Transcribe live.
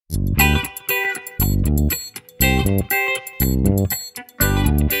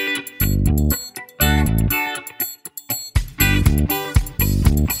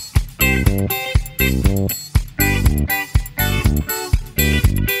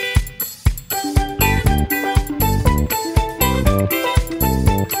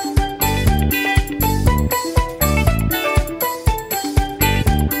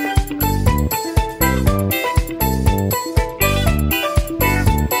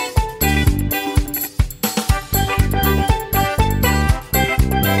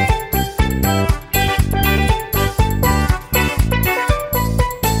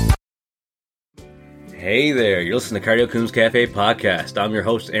Hey there, you're listening to Cardio Coombs Cafe Podcast. I'm your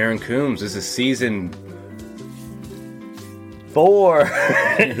host, Aaron Coombs. This is season 4,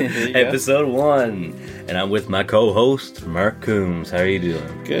 episode 1. And I'm with my co-host, Mark Coombs. How are you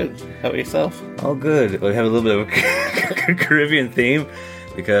doing? Good. How about yourself? Oh, good. We have a little bit of a Caribbean theme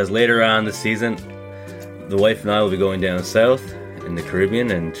because later on this season, the wife and I will be going down south in the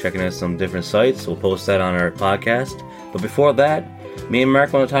Caribbean and checking out some different sites. We'll post that on our podcast. But before that, me and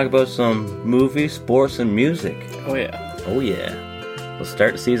Mark want to talk about some movies, sports, and music. Oh, yeah. Oh, yeah. We'll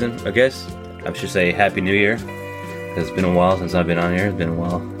start the season, I guess. I should say Happy New Year. Because it's been a while since I've been on here. It's been a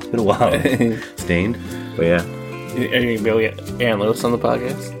while. Stained. But yeah. Are you going to be able to get Aaron Lewis on the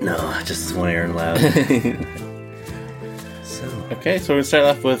podcast? No, I just want Aaron loud. Okay, so we're going to start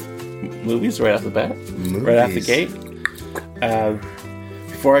off with movies right off the bat. Movies. Right off the gate.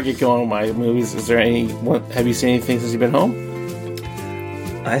 Before I get going with my movies, have you seen anything since you've been home?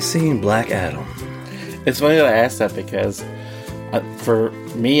 I seen Black Adam. It's funny that I asked that because for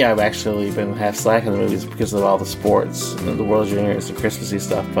me, I've actually been half slacking the movies because of all the sports and the World Juniors and Christmassy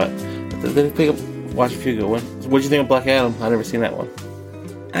stuff. But they watch a few good ones. What did you think of Black Adam? I've never seen that one.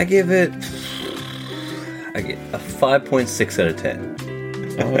 I give it a 5.6 out of 10.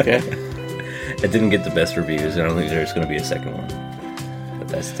 Oh, okay. It didn't get the best reviews. I don't think there's going to be a second one. But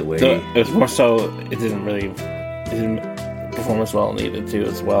that's the way. So it was more so it didn't perform as well needed to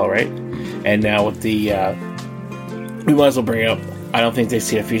as well, right? And now with the we might as well bring it up. I don't think they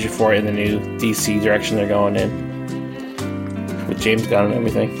see a future for it in the new DC direction they're going in with James Gunn and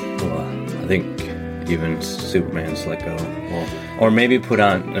everything. Well, I think even Superman's let go. Well, or maybe put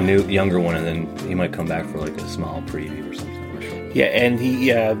on a new, younger one, and then he might come back for like a small preview or something. Yeah, and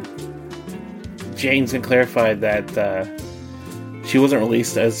James can clarify that she wasn't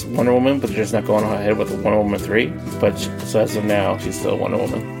released as Wonder Woman, but they're just not going ahead with the Wonder Woman 3. But so as of now, she's still Wonder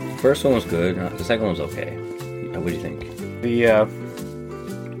Woman. First one was good. The second one was okay. What do you think?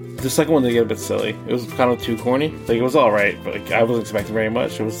 The second one, they get a bit silly. It was kind of too corny. Like, it was alright, but like, I wasn't expecting very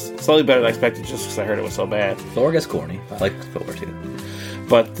much. It was slightly better than I expected just because I heard it was so bad. Thor gets corny. I like Thor too.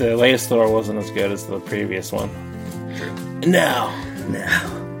 But the latest Thor wasn't as good as the previous one. True. Now,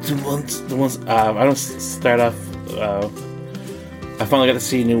 the ones I don't start off. I finally got to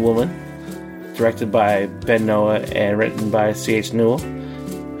see New Woman, directed by Ben Noah and written by C.H. Newell.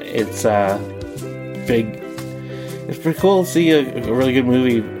 It's big. It's pretty cool to see a really good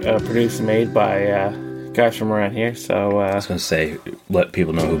movie produced and made by guys from around here. So I was going to say, let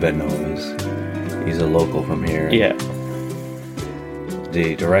people know who Ben Noah is. He's a local from here. Yeah. Did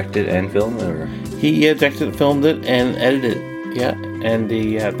he direct it and film it? Or? He directed, filmed it, and edited it. Yeah. And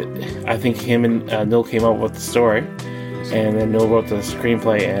I think him and Newell came up with the story. And then Newell wrote the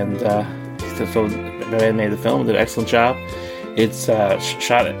screenplay, and Ben made the film. Did an excellent job. It's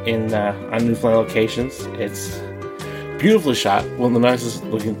shot in on Newfoundland locations. It's beautifully shot. One of the nicest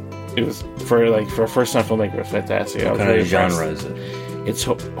looking. It was for a first time filmmaker. It was fantastic. What kind of genre is it? It's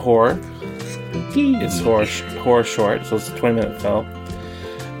horror. It's horror short, so it's a 20-minute film.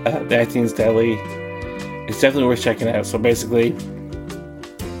 The acting is deadly. It's definitely worth checking out. So basically,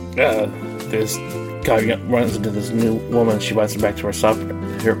 this guy runs into this new woman. She invites him back to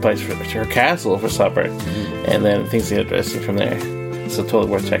her castle for supper, and then things get interesting from there. So totally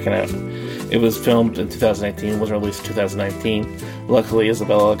worth checking out. It was filmed in 2018. It wasn't released in 2019. Luckily,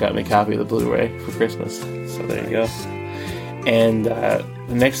 Isabella got me a copy of the Blu-ray for Christmas. So there you go. And the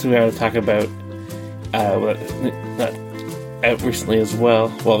next movie I want to talk about, out recently as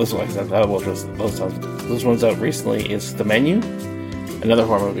well. Well, this one's out recently. Is The Menu. Another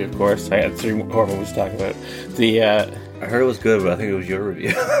horror movie, of course. I had 3 horror movies to talk about. I heard it was good, but I think it was your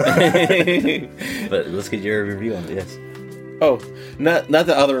review. But let's get your review on it, yes. Oh, not that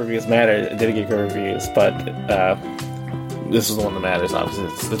other reviews matter. It didn't get good reviews, but this is the one that matters, obviously.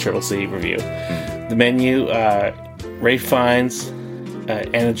 It's the Triple C review. The Menu, Ralph Fiennes,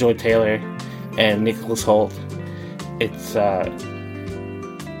 Anna Joy Taylor, and Nicholas Hoult. It's a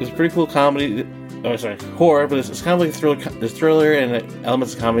pretty cool comedy. horror, but it's kind of like a thriller. There's thriller and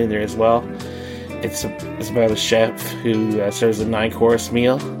elements of comedy in there as well. It's about a chef who serves a 9-course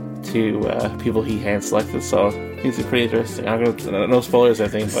meal to people he hand selected. So it's pretty interesting. I'm gonna no spoilers, I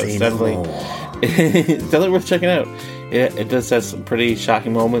think, but it's definitely it's definitely worth checking out. It does have some pretty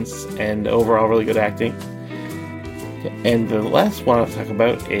shocking moments and overall really good acting. And the last one I'll talk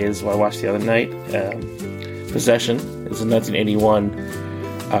about is what I watched the other night. Possession. It's a 1981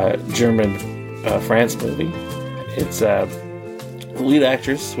 German France movie. It's the lead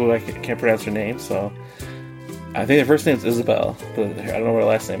actress, who I can't pronounce her name, so I think her first name is Isabelle, but I don't know what her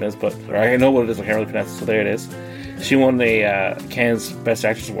last name is, or I know what it is, I can't really pronounce it, so there it is. She won the Cannes Best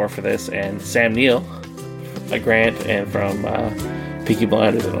Actress Award for this, and Sam Neill, a Grant, and from Peaky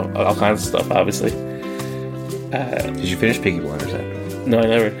Blinders and all kinds of stuff, obviously. Did you finish Peaky Blinders after? No, I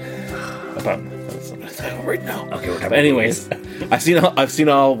never. Right now. Okay, we're but anyways, I've seen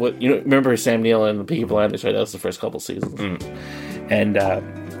all. What you know? Remember Sam Neill and the Peaky Blinders? Right, that was the first couple seasons. And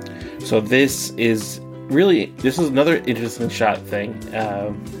so this is another interesting shot thing.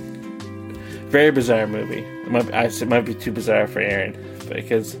 Very bizarre movie. It might be too bizarre for Aaron,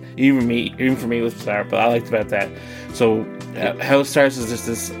 because even for me, it was bizarre. But I liked about that. So how it starts is just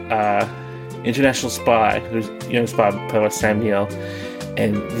this international spy. There's a young spy played by Sam Neill,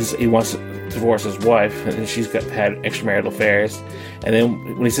 and he wants to divorce his wife, and she's had extramarital affairs. And then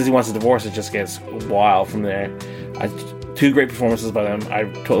when he says he wants a divorce, it just gets wild from there. 2 great performances by them. I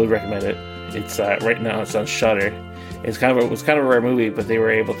totally recommend it. It's right now it's on Shudder. It was kind of a rare movie, but they were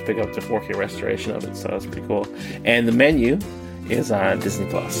able to pick up the 4K restoration of it, so it's pretty cool. And The Menu is on Disney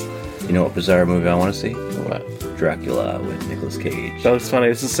Plus. You know what bizarre movie I want to see? What? Dracula with Nicolas Cage. That looks funny.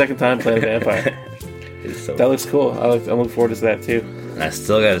 This is the second time playing a vampire. That looks cool. I'm looking forward to that too. And I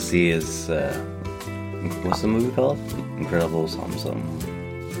still got to see his what's the movie called? Incredible something.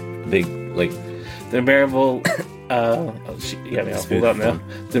 Big The Unbearable. I'll pull it up now.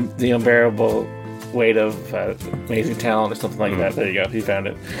 The Unbearable Weight of Amazing Talent or something like that. There you go. You found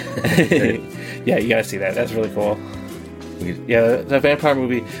it. Yeah, you gotta see that. That's really cool. Yeah, the vampire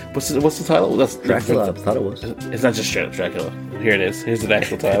movie. What's the title? That's Dracula. I thought it was. It's not just straight up Dracula. Here it is. Here's the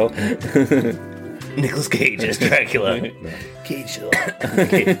actual title. Nicolas Cage as Dracula. Cage.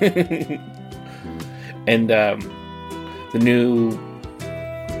 And the new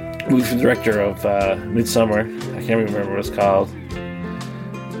movie from the director of Midsommar. I can't remember what it's called.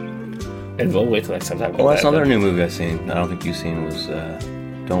 And we'll wait till next time to talk about that's another new movie I've seen. I don't think you've seen was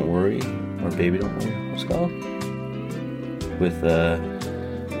Don't Worry or Baby Don't Worry. What's it called? With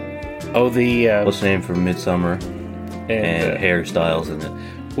what's the name from Midsommar and Harry Styles in it.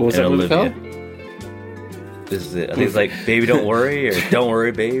 What was that movie called? This is it. I think it's like Baby Don't Worry or Don't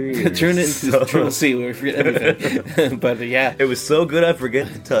Worry Baby. Turn it into Triple C. We forget everything. But yeah, it was so good I forget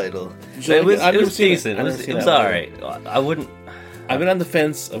the title. It was decent. It was all right. I wouldn't. I've been on the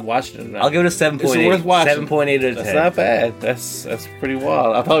fence of watching it now. I'll give it a 7.8. It's worth watching. 7.8 out of 10. That's not bad. That's pretty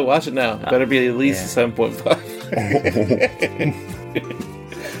wild. I'll probably watch it now. It better be at least a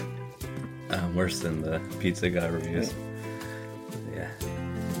 7.5. Worse than the Pizza Guy reviews. Yeah.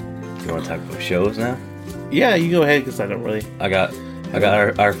 You want to talk about shows now? Yeah, you go ahead because I don't really. I got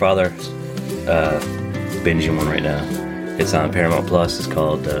our Father binging one right now. It's on Paramount Plus. It's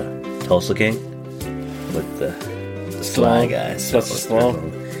called Tulsa King with the Sly guy.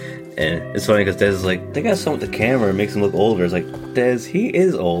 And it's funny because Dez is like, they got something with the camera that makes him look older. It's like, Dez, he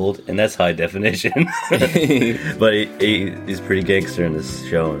is old, and that's high definition. But he's pretty gangster in this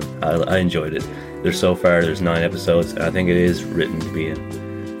show, and I enjoyed it. There's 9 episodes, and I think it is written to be a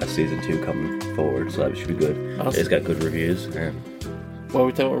season 2 coming forward, so that should be good. Awesome. It's got good reviews. Yeah. Well,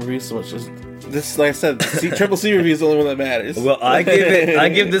 we talk about reviews so much. This, like I said, Triple C review is the only one that matters. Well, I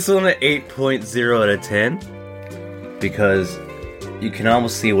give this one an 8.0 out of 10 because you can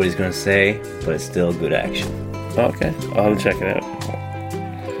almost see what he's going to say, but it's still good action. Okay, I'll have to check it out.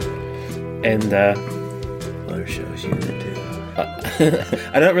 And other shows you into?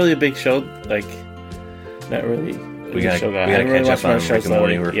 I'm not really a big show, not really. We gotta catch up on Rick and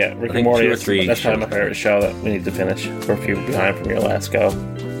Morty. Rick and Morty. That's probably my favorite show that we need to finish. We're a few behind from your last go.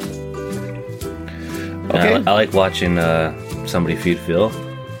 Okay. I like watching Somebody Feed Phil.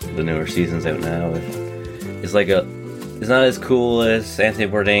 The newer season's out now. It's not as cool as Anthony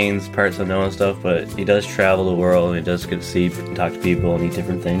Bourdain's Parts Unknown and stuff, but he does travel the world and he does get to see and talk to people and eat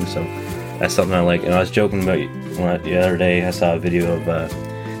different things. So that's something I like. And I was joking about the other day. I saw a video of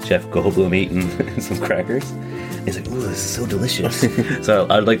Jeff Goldblum eating some crackers. He's like, "Ooh, this is so delicious." So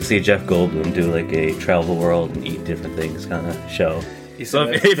I'd like to see Jeff Goldblum do like a travel the world and eat different things kind of show. So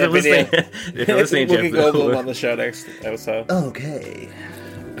if you're listening, Jeff Goldblum on the show next episode. Okay.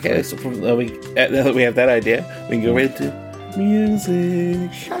 Okay, so now that we have that idea, we can go right into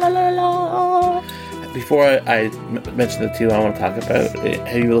music. Sha-la-la-la. Before I mention the two I want to talk about,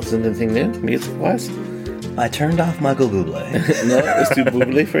 have you listened to anything new, music-wise? I turned off Michael Bublé. No, it's too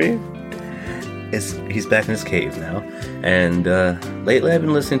Bublé for you? He's back in his cave now. And lately I've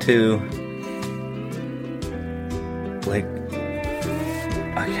been listening to, like,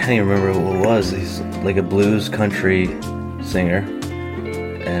 I can't even remember what it was. He's like a blues country singer.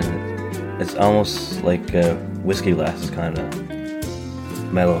 And it's almost like Whiskey Glasses kind of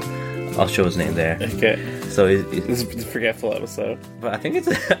mellow. I'll show his name there. Okay. So this is a forgetful episode. But I think it's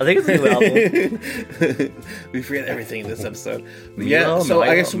a new album. We forget everything in this episode.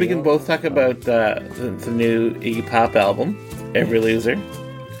 I guess we can both talk about the new Iggy Pop album, Every Loser.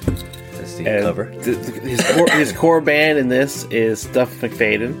 That's the cover. His core band in this is Duff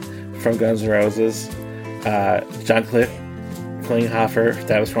McFadden from Guns N' Roses, John Cliff Klinghoffer,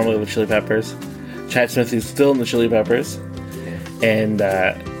 that was formerly the Chili Peppers, Chad Smith, who's still in the Chili Peppers, and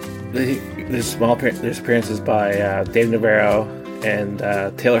there's appearances by Dave Navarro and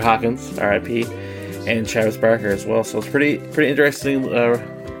Taylor Hawkins, R.I.P., and Travis Barker as well. So it's pretty interesting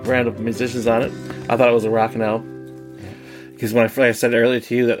round of musicians on it. I thought it was a rockin' album because like I said earlier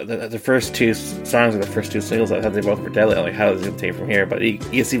to you that the first two songs or the first two singles, I thought they both were deadly. I'm like, how is it going to take from here? But it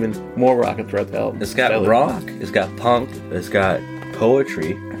gets even more rockin' throughout the album. It's got rock, it's got punk, it's got poetry.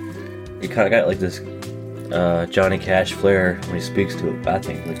 You kind of got like this Johnny Cash flair when he speaks to it. I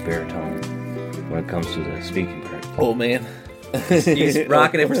think like baritone when it comes to the speaking part. Oh man, he's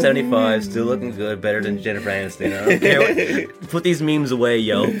rocking it for 75, still looking good, better than Jennifer Aniston. I don't care. Put these memes away,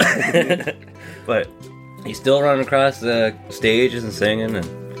 yo. But he's still running across the stages and singing and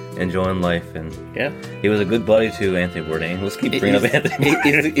enjoying life. And yeah, he was a good buddy to Anthony Bourdain. Let's keep bringing up Anthony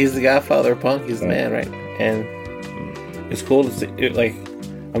Bourdain. He's the godfather of punk. He's the man, right? And it's cool to see.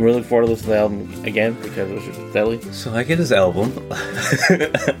 I'm really looking forward to listening to the album again because it was just deadly. So I get his album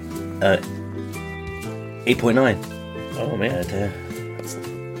 8.9. Oh man,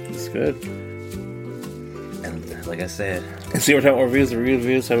 that's good. And like I said, and see, we're talking about reviews. The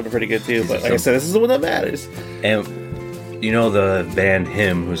reviews have been pretty good too. But like I said, this is the one that matters. And you know the band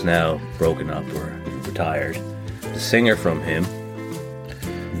Him, who's now broken up or retired. The singer from Him,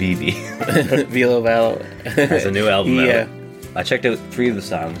 Vivi, Vilo Vallo, has a new album out. Yeah. I checked out 3 of the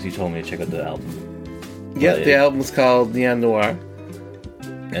songs. He told me to check out the album. Yeah, the album's called Neon Noir.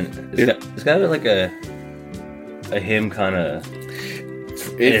 And it's got like a Him kind of.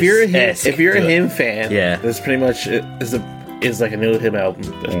 If you're a Him fan, yeah, this pretty much is like a new Him album.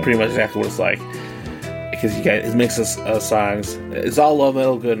 That's pretty much exactly what it's like. Because you got it mixes songs. It's all love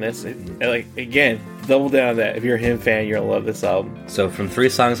metal goodness. Like again, double down on that. If you're a Him fan, you're gonna love this album. So from 3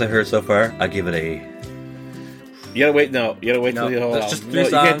 songs I heard so far, I give it a. You gotta wait till the whole album. Just 3 songs.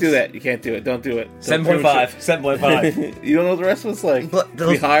 songs. You can't do that. You can't do it. Don't do it. 7.5. 7.5. You don't know what the rest was like.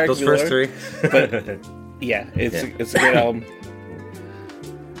 Those first 3. But yeah, it's a great album.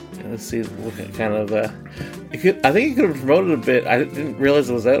 And let's see what kind of. I think it could have promoted a bit. I didn't realize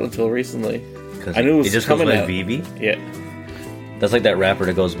it was out until recently. I knew it was just coming goes by out. Vivi. Yeah, that's like that rapper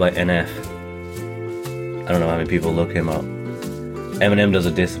that goes by NF. I don't know how many people look him up. Eminem does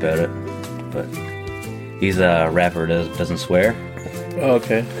a diss about it, but he's a rapper that doesn't swear. Oh,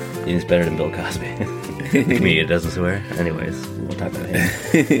 okay. He's better than Bill Cosby. Comedian doesn't swear. Anyways, we'll talk about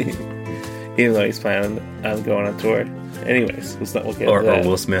him. Even though he's planning on going on tour. Anyways, let's not look at or that.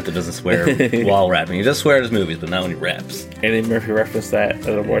 Will Smith that doesn't swear while rapping. He does swear in his movies, but not when he raps. Eddie Murphy referenced that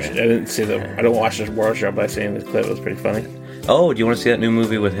at a watch. I didn't see I don't watch the award show, but I seen the clip. It was pretty funny. Oh, do you want to see that new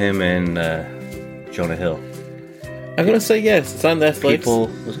movie with him and Jonah Hill? I'm gonna say yes. It's on Netflix. People,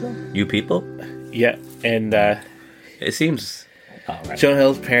 what's it called? You People? Yeah, and it seems. Oh, right. Jonah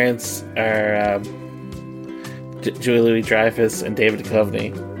Hill's parents are Julia Louis-Dreyfus and David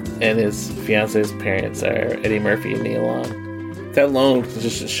Duchovny, and his fiance's parents are Eddie Murphy and Nia Long. That alone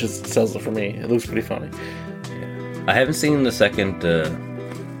just sells it for me. It looks pretty funny. I haven't seen the second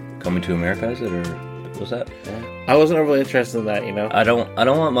Coming to America. Is it, or was that? Yeah. I wasn't overly interested in that. I don't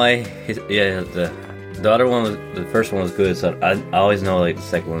want my the other one was, the first one was good, so I always know like the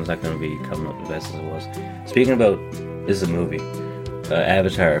second one's not going to be coming up the best as it was. Speaking about, this is a movie.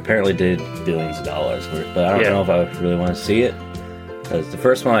 Avatar apparently did billions of dollars worth, but I don't know if I would really want to see it. Because the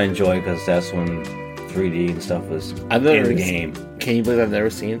first one I enjoyed because that's when 3D and stuff was in the game. Can you believe I've never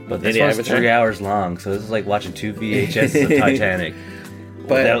seen? But this one's Avatar? 3 hours long, so this is like watching 2 VHS of Titanic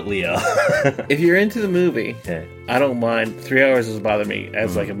without Leo. If you're into the movie, yeah. I don't mind. 3 hours doesn't bother me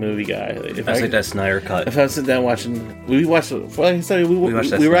as like a movie guy. That's like that Snyder Cut. If I sit down watching, we watched. Like I said,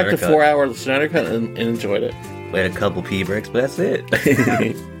 we wrapped a 4 hour Snyder Cut and enjoyed it. We had a couple pee breaks, but that's it.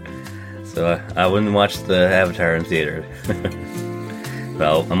 So I wouldn't watch the Avatar in theater.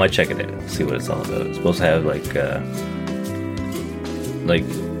 But I might check it out, see what it's all about. It's supposed to have like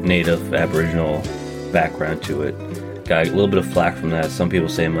native Aboriginal background to it. Got a little bit of flack from that. Some people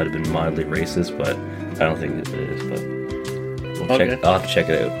say it might have been mildly racist, but I don't think it is. But I'll have to check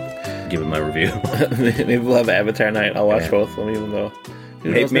it out. Give it my review. Maybe we'll have Avatar night. I'll watch both of them, even though.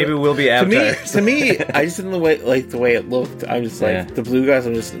 Maybe we'll be Avatar. To me, I just didn't like the way it looked. I'm just like the blue guys.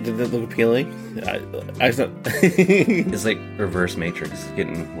 Didn't look appealing. I just not. It's like reverse Matrix,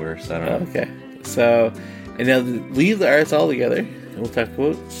 getting worse. I don't know. Okay, so and now leave the arts all together, and we'll talk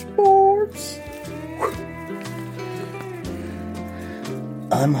about sports.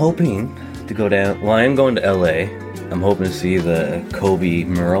 I'm hoping to go down. Well, I am going to LA. I'm hoping to see the Kobe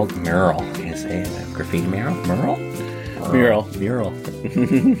mural. Can't say it. Graffiti mural.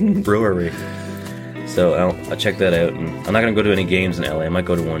 Brewery. So I'll check that out. And I'm not gonna go to any games in LA. I might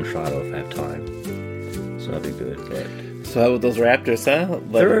go to one Toronto if I have time. So that'd be good. But so how with those Raptors, huh?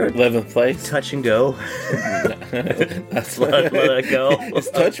 11th place. Touch and go. That's let it go. It's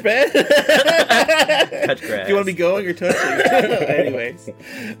touch bad. Touch grass. Do you want to be going or touching? Anyways,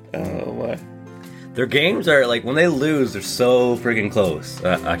 oh my. Their games are like when they lose, they're so freaking close.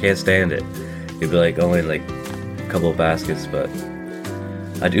 I can't stand it. It'd be like only like a couple of baskets, but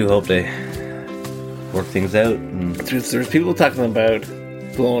I do hope they work things out. And There's people talking about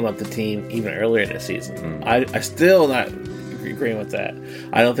blowing up the team even earlier this season. I still not agreeing with that.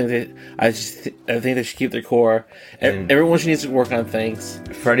 I don't think they. I think they should keep their core. Everyone should needs to work on things.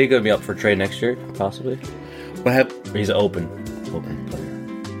 Freddie gonna be up for trade next year, possibly. He's an open player.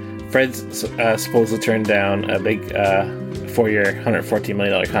 Fred's supposed to turn down a big 4-year, $114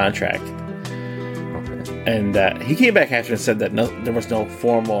 million contract. Okay. And he came back after and said that there was no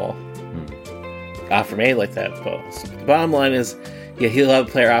formal offer made like that. But the bottom line is, he'll have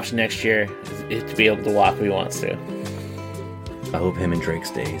a player option next year to be able to walk if he wants to. I hope him and Drake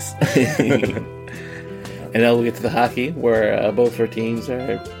stays. And now we'll get to the hockey, where both our teams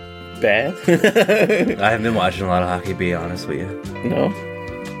are bad. I haven't been watching a lot of hockey, to be honest with you. No?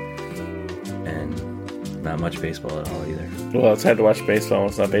 And not much baseball at all either. Well, it's hard to watch baseball when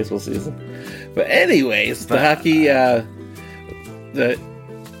it's not baseball season. But anyways, the hockey,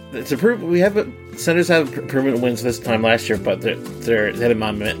 Senators have permanent wins this time last year, but they had a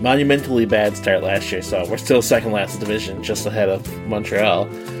monumentally bad start last year, so we're still second last division, just ahead of Montreal.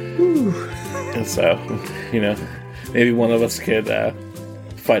 Whew. And so, maybe one of us could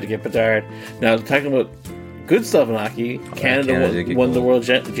fight to get Bedard. Now, talking about good stuff in hockey, Canada won the World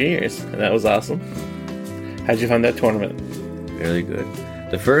Juniors, and that was awesome. How'd you find that tournament? Really good.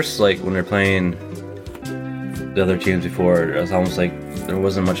 The first, when they're playing the other teams before, it was almost like there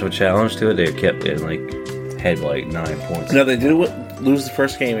wasn't much of a challenge to it. They kept it had 9 points. No, they did lose the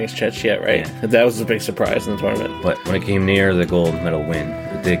first game against Czechia, right? Yeah. That was a big surprise in the tournament. But when it came near the gold medal win,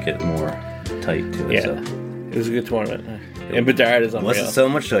 it did get more tight to it. Yeah, so. It was a good tournament. And Bedard is unreal. Wasn't so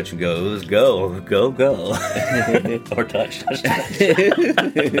much touch and go. It was go. Or touch.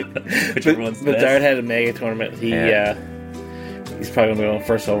 Bedard had a mega tournament. He's probably going to go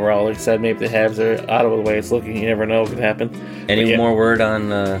first overall. Like I said, maybe the Habs are Ottawa the way it's looking. You never know what could happen. Any more word on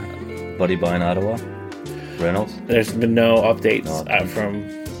Buddy buying Ottawa? Reynolds? There's been no updates from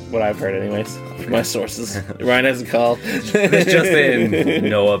what I've heard anyways. From my sources. Ryan hasn't called. It's just in.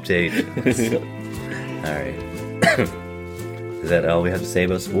 No update. All right. Is that all we have to say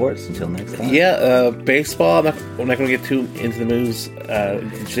about sports until next time? Yeah, baseball. I'm not going to get too into the moves.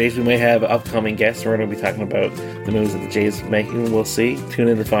 Jays, we may have upcoming guests. We're going to be talking about the moves that the Jays are making. We'll see. Tune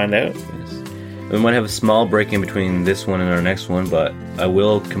in to find out. Yes. We might have a small break in between this one and our next one, but I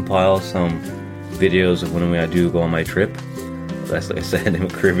will compile some videos of when I do go on my trip. That's like I said, in a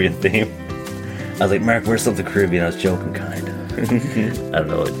Caribbean theme. I was like, Mark, where's something Caribbean? I was joking, kind of. I don't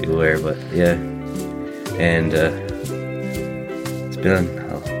know what you wear, but yeah. And it's been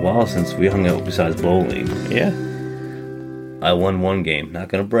a while since we hung out besides bowling. Yeah. I won one game. Not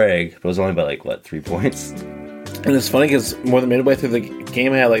gonna brag, but it was only by 3 points. And it's funny because more than midway through the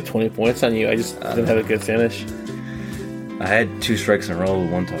game, I had 20 points on you. I just didn't have a good finish. I had 2 strikes in a row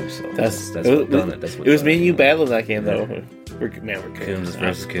with one time, so that's what done it. That's what it was me and you battling that game, though. We're good. Coombs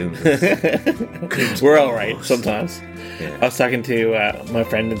versus Coombs. We're all right sometimes. Yeah. I was talking to my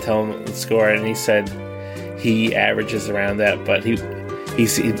friend and telling him the score, and he said he averages around that, but he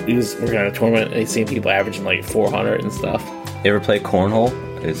was working on a tournament and he's seen people averaging 400 and stuff. You ever play cornhole?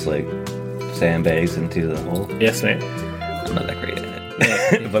 It's like sandbags into the hole. Yes, man. I'm not that great at it.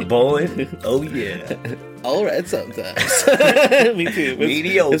 But bowling? Oh, yeah. All right, sometimes. Me too.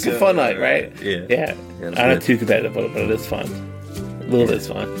 Mediocre. It's a fun night, right? Yeah. I'm not too competitive, but it is fun. A little bit's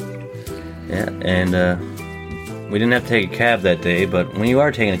fun. Yeah, and we didn't have to take a cab that day, but when you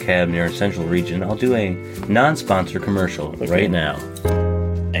are taking a cab near a central region, I'll do a non-sponsored commercial right now.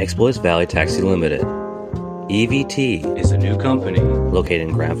 Exploits Valley Taxi Limited. EVT is a new company located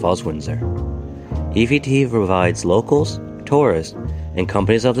in Grand Falls, Windsor. EVT provides locals, tourists, and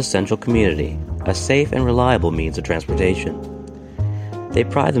companies of the central community a safe and reliable means of transportation. They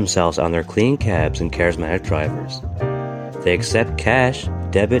pride themselves on their clean cabs and charismatic drivers. They accept cash,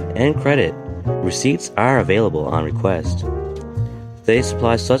 debit, and credit. Receipts are available on request. They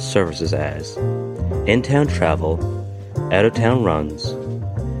supply such services as in-town travel, out-of-town runs.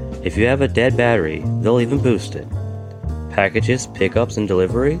 If you have a dead battery, they'll even boost it. Packages, pickups, and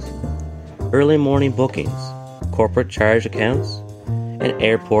deliveries, early morning bookings, corporate charge accounts, and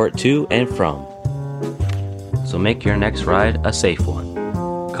airport to and from. So make your next ride a safe one.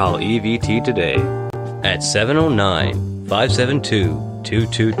 Call EVT today at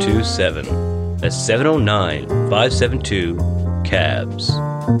 709-572-2227. That's 709-572-CABS.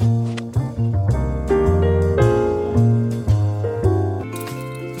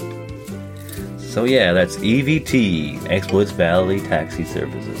 So yeah, that's EVT, Exploits Valley Taxi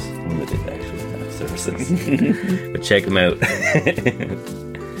Services Limited, actually, not services. But check them out.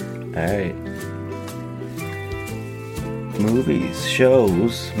 Alright. Movies,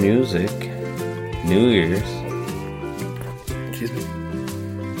 shows, music, New Year's. Excuse me.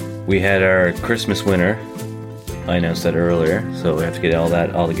 We had our Christmas winner. I announced that earlier, so we have to get all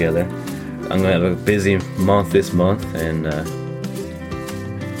that all together. I'm going to have a busy month this month, and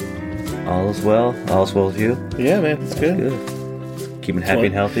all is well. All is well with you? Yeah, man, it's good. Good. Keeping happy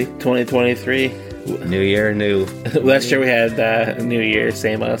and healthy. 2023. New year, new. Last year we had New Year,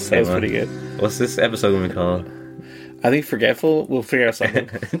 same us. That was pretty good. What's this episode going to be called? I think Forgetful. We'll figure out something.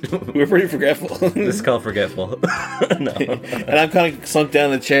 We're pretty forgetful. This is called Forgetful. No. And I'm kind of sunk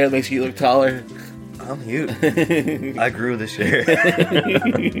down in the chair. It makes you look taller. I'm huge. I grew this year. You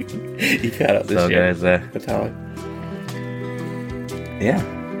got up this So year. guys, Taller. yeah.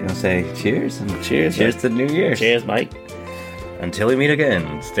 You want to say cheers? And Cheers. Cheers to the New Year. Cheers, Mike. Until we meet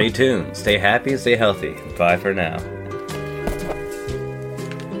again, stay tuned, stay happy, and stay healthy. Bye for now.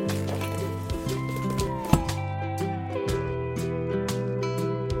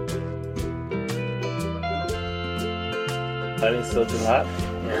 I didn't still too hot.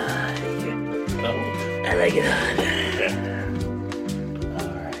 No. I like it hot.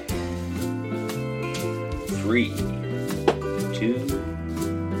 Alright. 3, 2.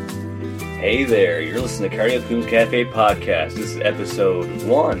 Hey there, you're listening to Cardio Coons Cafe Podcast. This is episode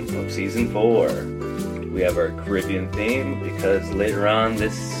 1 of season 4. We have our Caribbean theme because later on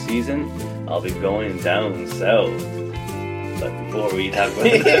this season, I'll be going down south. But before we talk about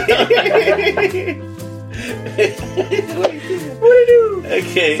that. What do I do?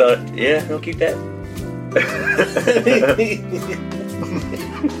 Okay. So, yeah, we'll keep that.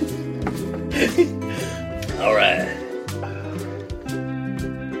 Alright.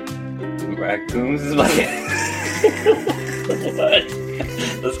 Raccoons is my What?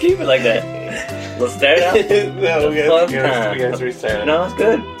 Let's keep it like that. Let's start out. No, we Fun guys time. restart. No, it's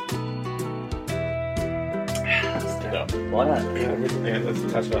good. No. Why not? Yeah, let's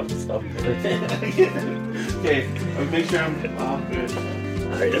touch up the stuff. Okay, make sure I'm all good.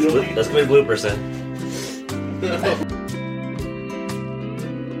 Alright, let's go to bloopers then.